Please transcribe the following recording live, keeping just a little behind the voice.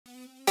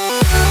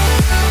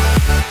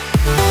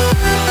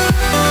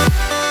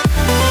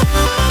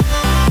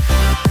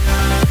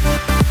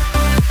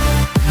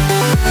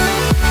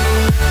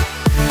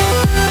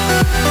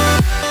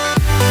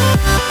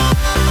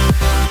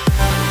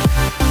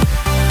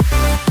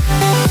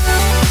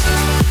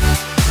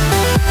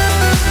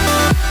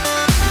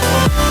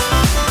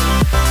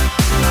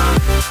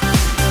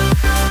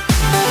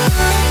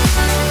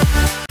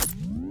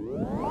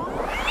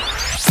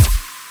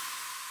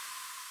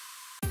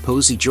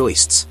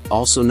Posi-Joists,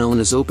 also known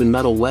as open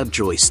metal web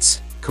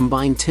joists,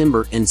 combine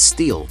timber and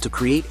steel to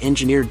create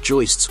engineered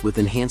joists with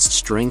enhanced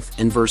strength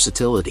and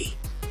versatility.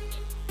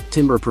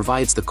 Timber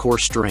provides the core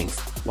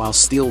strength, while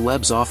steel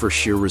webs offer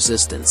shear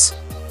resistance.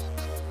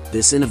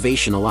 This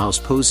innovation allows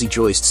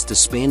Posi-Joists to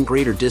span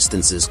greater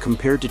distances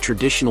compared to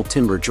traditional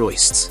timber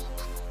joists.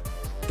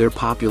 They're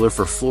popular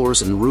for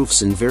floors and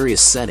roofs in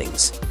various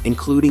settings,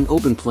 including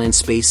open-plan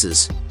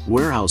spaces,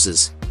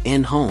 warehouses,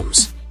 and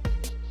homes.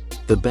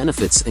 The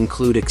benefits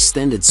include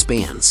extended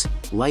spans,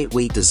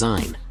 lightweight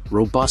design,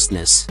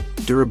 robustness,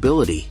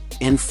 durability,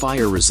 and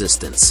fire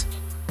resistance.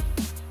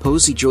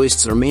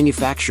 Posi-Joists are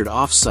manufactured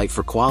off-site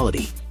for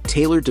quality,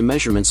 tailored to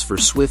measurements for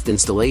swift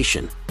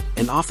installation,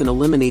 and often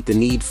eliminate the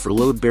need for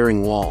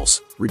load-bearing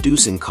walls,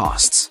 reducing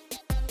costs.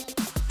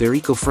 They're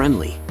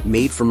eco-friendly,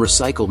 made from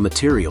recycled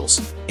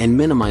materials, and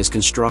minimize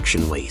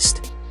construction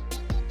waste.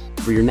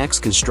 For your next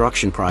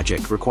construction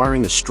project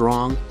requiring a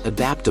strong,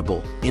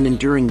 adaptable, and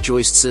enduring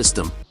joist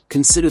system,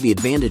 consider the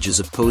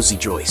advantages of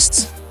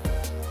Posi-Joists.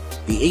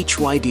 The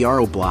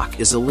HYDROblock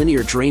is a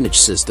linear drainage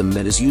system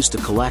that is used to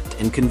collect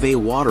and convey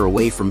water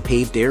away from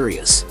paved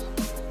areas.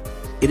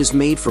 It is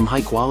made from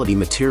high-quality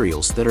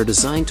materials that are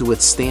designed to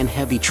withstand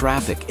heavy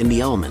traffic and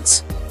the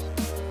elements.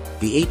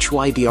 The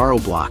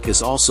HYDROblock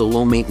is also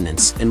low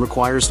maintenance and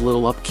requires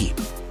little upkeep.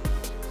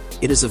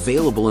 It is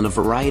available in a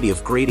variety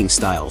of grading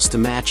styles to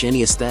match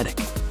any aesthetic.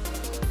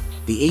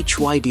 The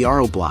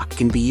HYDROblock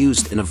can be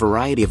used in a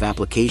variety of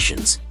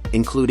applications,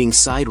 including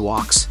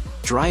sidewalks,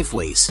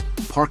 driveways,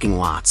 parking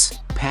lots,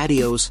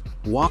 patios,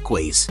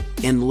 walkways,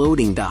 and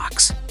loading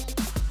docks.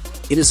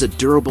 It is a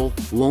durable,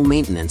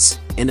 low-maintenance,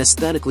 and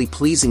aesthetically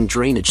pleasing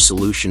drainage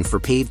solution for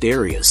paved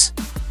areas.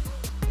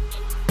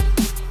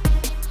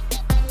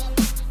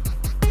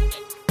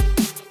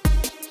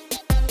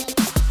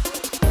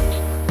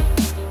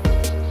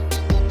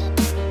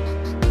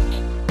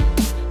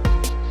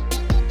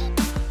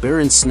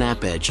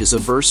 SnapEdge is a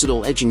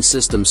versatile edging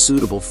system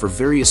suitable for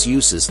various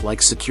uses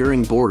like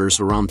securing borders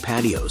around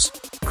patios,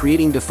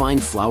 creating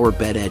defined flower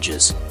bed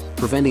edges,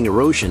 preventing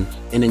erosion,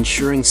 and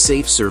ensuring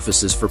safe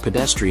surfaces for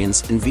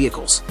pedestrians and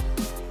vehicles.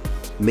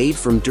 Made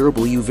from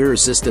durable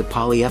UV-resistant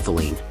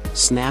polyethylene,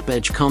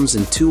 SnapEdge comes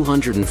in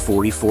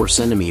 244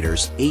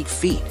 cm, 8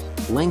 feet,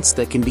 lengths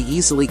that can be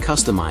easily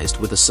customized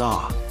with a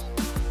saw.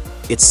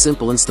 Its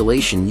simple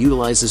installation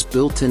utilizes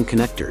built-in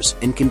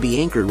connectors and can be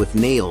anchored with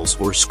nails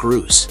or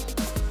screws.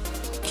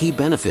 Key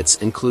benefits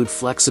include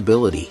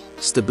flexibility,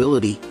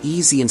 stability,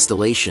 easy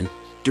installation,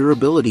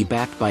 durability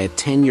backed by a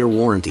 10-year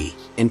warranty,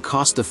 and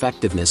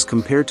cost-effectiveness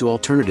compared to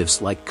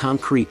alternatives like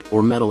concrete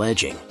or metal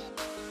edging.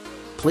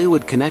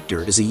 PlayWood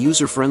Connector is a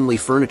user-friendly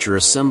furniture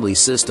assembly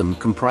system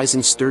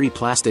comprising sturdy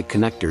plastic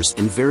connectors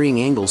in varying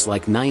angles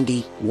like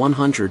 90,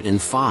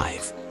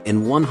 105,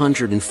 and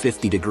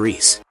 150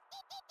 degrees.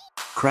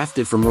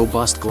 Crafted from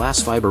robust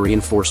glass fiber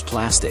reinforced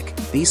plastic,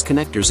 these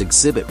connectors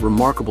exhibit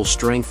remarkable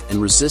strength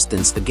and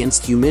resistance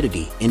against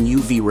humidity and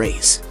UV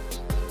rays.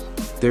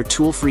 Their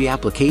tool-free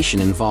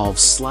application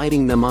involves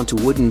sliding them onto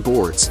wooden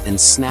boards and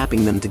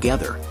snapping them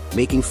together,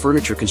 making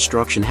furniture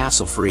construction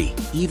hassle-free,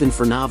 even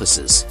for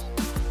novices.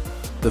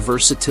 The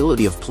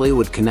versatility of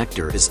PlayWood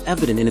Connector is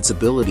evident in its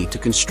ability to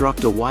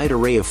construct a wide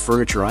array of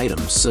furniture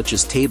items such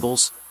as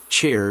tables,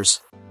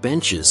 chairs,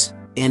 benches,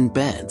 and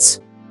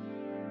beds.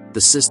 The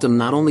system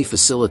not only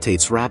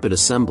facilitates rapid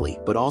assembly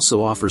but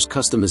also offers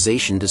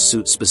customization to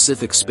suit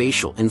specific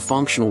spatial and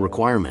functional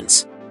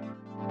requirements.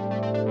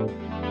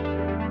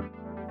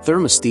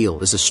 Thermasteel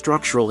is a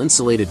structural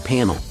insulated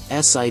panel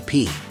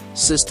 (SIP)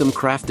 system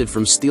crafted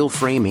from steel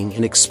framing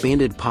and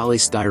expanded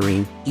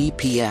polystyrene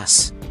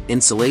 (EPS)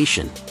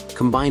 insulation,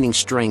 combining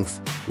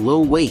strength,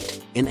 low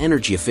weight, and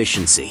energy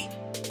efficiency.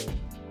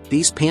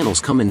 These panels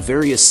come in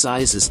various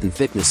sizes and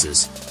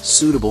thicknesses,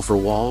 suitable for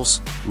walls,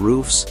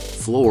 roofs,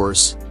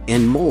 floors,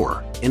 and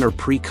more, and are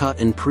pre-cut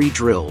and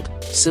pre-drilled,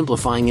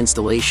 simplifying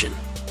installation.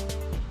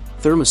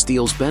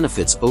 Thermasteel's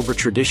benefits over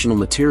traditional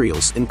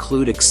materials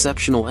include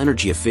exceptional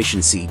energy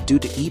efficiency due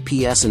to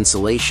EPS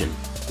insulation,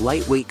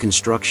 lightweight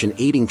construction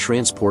aiding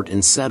transport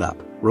and setup,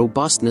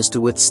 robustness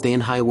to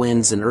withstand high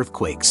winds and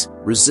earthquakes,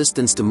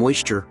 resistance to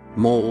moisture,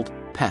 mold,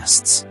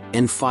 pests,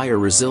 and fire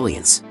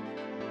resilience.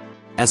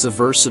 As a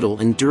versatile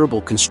and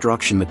durable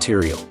construction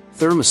material,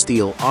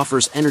 Thermasteel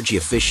offers energy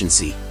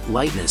efficiency,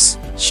 lightness,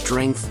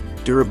 strength,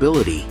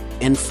 durability,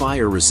 and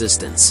fire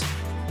resistance.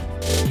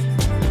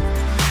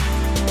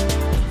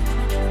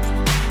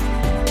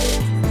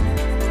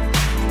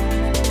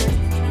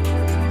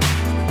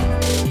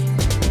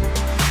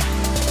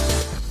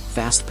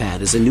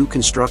 FastPad is a new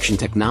construction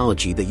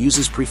technology that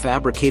uses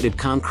prefabricated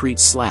concrete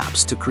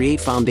slabs to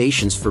create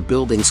foundations for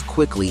buildings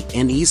quickly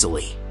and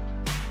easily.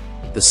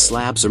 The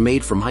slabs are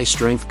made from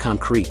high-strength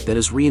concrete that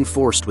is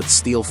reinforced with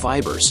steel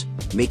fibers,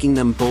 making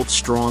them both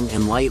strong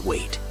and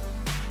lightweight.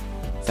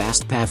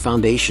 FastPad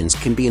foundations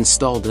can be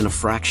installed in a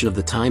fraction of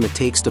the time it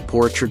takes to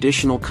pour a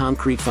traditional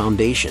concrete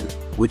foundation,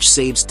 which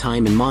saves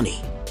time and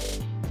money.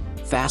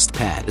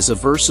 FastPad is a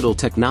versatile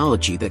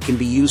technology that can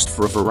be used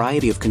for a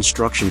variety of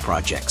construction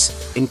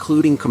projects,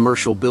 including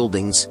commercial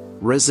buildings,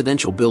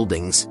 residential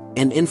buildings,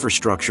 and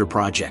infrastructure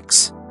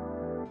projects.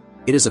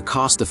 It is a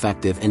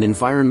cost-effective and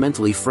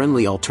environmentally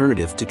friendly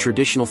alternative to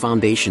traditional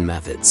foundation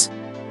methods.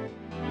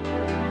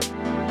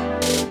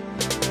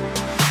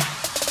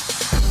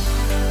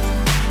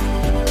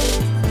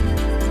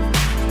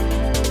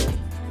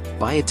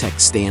 Biotekt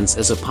stands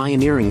as a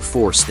pioneering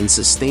force in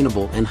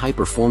sustainable and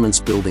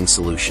high-performance building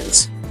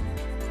solutions.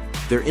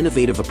 Their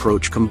innovative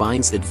approach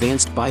combines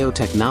advanced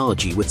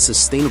biotechnology with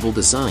sustainable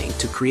design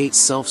to create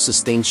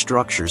self-sustained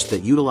structures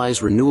that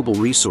utilize renewable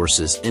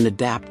resources and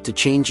adapt to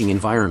changing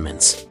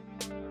environments.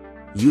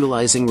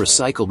 Utilizing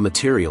recycled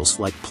materials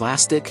like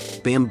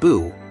plastic,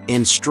 bamboo,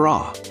 and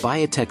straw,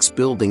 Biotekt's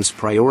buildings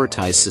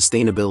prioritize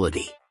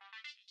sustainability.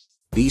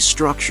 These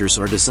structures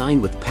are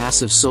designed with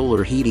passive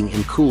solar heating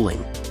and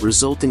cooling,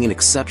 resulting in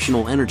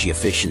exceptional energy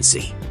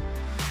efficiency.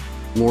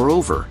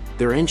 Moreover,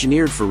 they're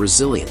engineered for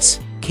resilience,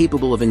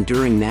 capable of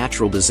enduring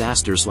natural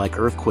disasters like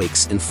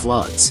earthquakes and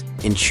floods,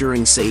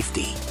 ensuring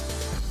safety.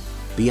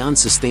 Beyond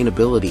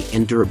sustainability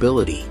and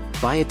durability,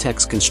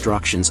 Biotekt's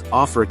constructions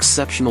offer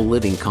exceptional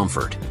living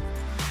comfort.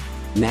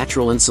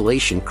 Natural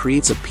insulation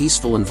creates a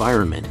peaceful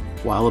environment,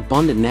 while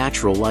abundant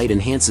natural light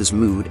enhances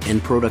mood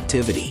and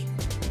productivity.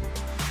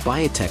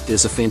 Biotekt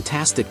is a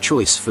fantastic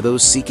choice for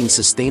those seeking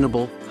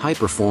sustainable,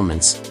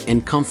 high-performance,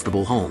 and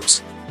comfortable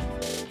homes.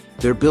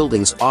 Their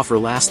buildings offer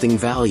lasting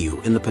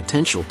value and the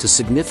potential to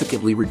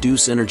significantly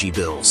reduce energy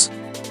bills.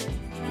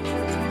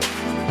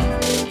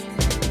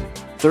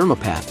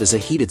 Thermopath is a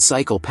heated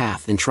cycle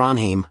path in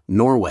Trondheim,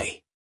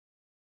 Norway.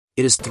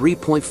 It is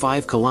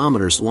 3.5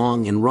 kilometers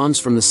long and runs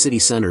from the city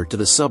center to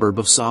the suburb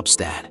of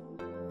Sobstad.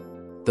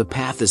 The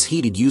path is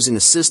heated using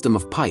a system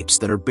of pipes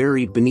that are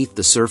buried beneath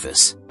the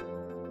surface.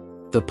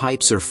 The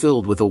pipes are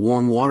filled with a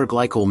warm water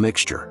glycol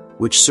mixture,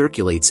 which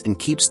circulates and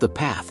keeps the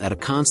path at a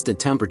constant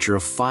temperature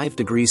of 5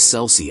 degrees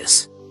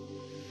Celsius.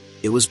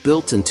 It was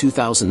built in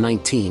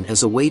 2019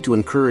 as a way to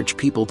encourage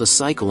people to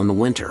cycle in the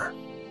winter.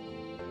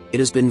 It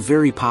has been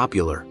very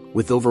popular,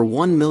 with over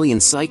 1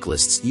 million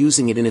cyclists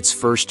using it in its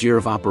first year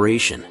of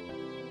operation.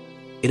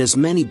 It has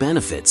many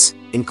benefits,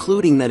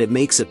 including that it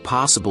makes it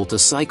possible to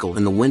cycle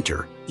in the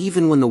winter,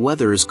 even when the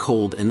weather is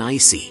cold and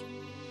icy.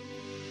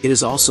 It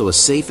is also a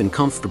safe and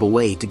comfortable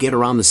way to get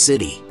around the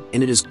city,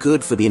 and it is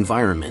good for the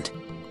environment.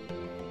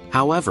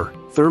 However,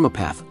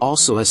 Thermopath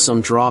also has some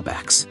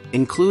drawbacks,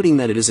 including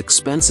that it is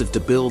expensive to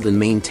build and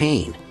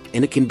maintain,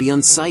 and it can be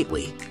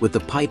unsightly, with the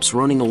pipes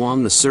running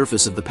along the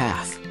surface of the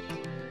path.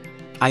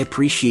 I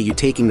appreciate you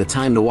taking the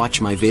time to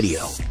watch my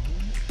video.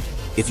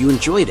 If you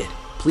enjoyed it,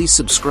 please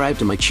subscribe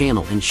to my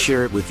channel and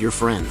share it with your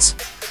friends.